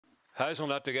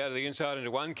Hazelnut to go to the inside into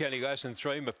 1. Candy Glass in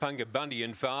 3. Mapunga Bundy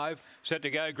in 5. Set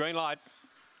to go. Green light.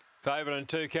 Favourite in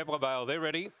 2. Kepler Vale. They're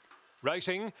ready.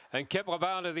 Racing, and Kepler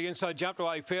Vale to the inside, jumped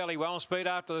away fairly well. Speed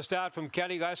after the start from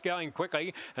Candy Glass, going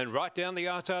quickly, and right down the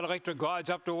outside, Electric glides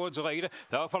up towards the lead.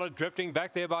 They were followed drifting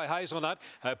back there by Hazelnut.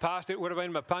 Past it would have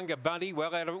been Mapunga Bundy.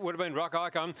 Well out of it would have been Rock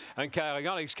Icon, and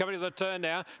Karyonyx coming to the turn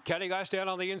now. Candy Glass down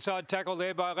on the inside, tackled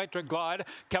there by Electric Glide.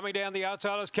 Coming down the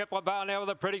outside is Kepler Vale now with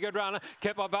a pretty good run.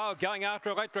 Kepler Vale going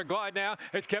after Electric Glide now.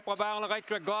 It's Kepler Vale and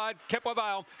Electric Glide. Kepler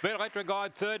Vale beat Electric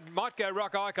Glide third. Might go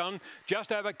Rock Icon.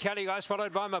 Just over Candy Glass,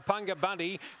 followed by Mapunga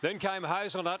Bundy. Then came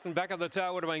Hazelnut, and back at the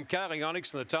tail would have been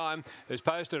Karyonyx, and the time is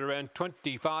posted around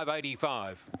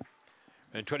 25.85.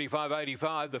 And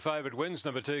 25.85, the favourite wins,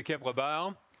 number 2, Kepler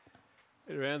Vale.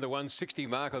 Around the 160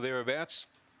 mark or thereabouts.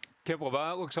 Kepler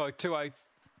Vale looks like 2.8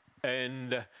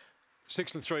 and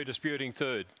 6 and 3 disputing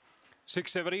third.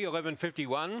 6.70,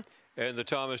 11.51, and the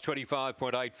time is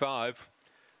 25.85.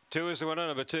 2 is the winner,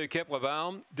 number 2, Kepler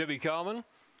Vale. Debbie Coleman.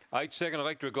 8 second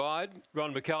Electric Glide,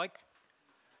 Ron McCulloch.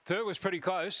 Third was pretty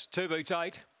close, 2 beats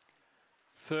 8.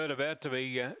 Third about to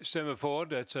be Semaphore.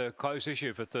 That's a close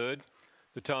issue for third.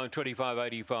 The time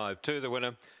 25.85. 2 the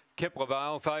winner, Kepler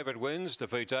Vale. Favourite wins,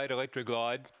 defeats 8 Electric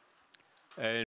Glide. And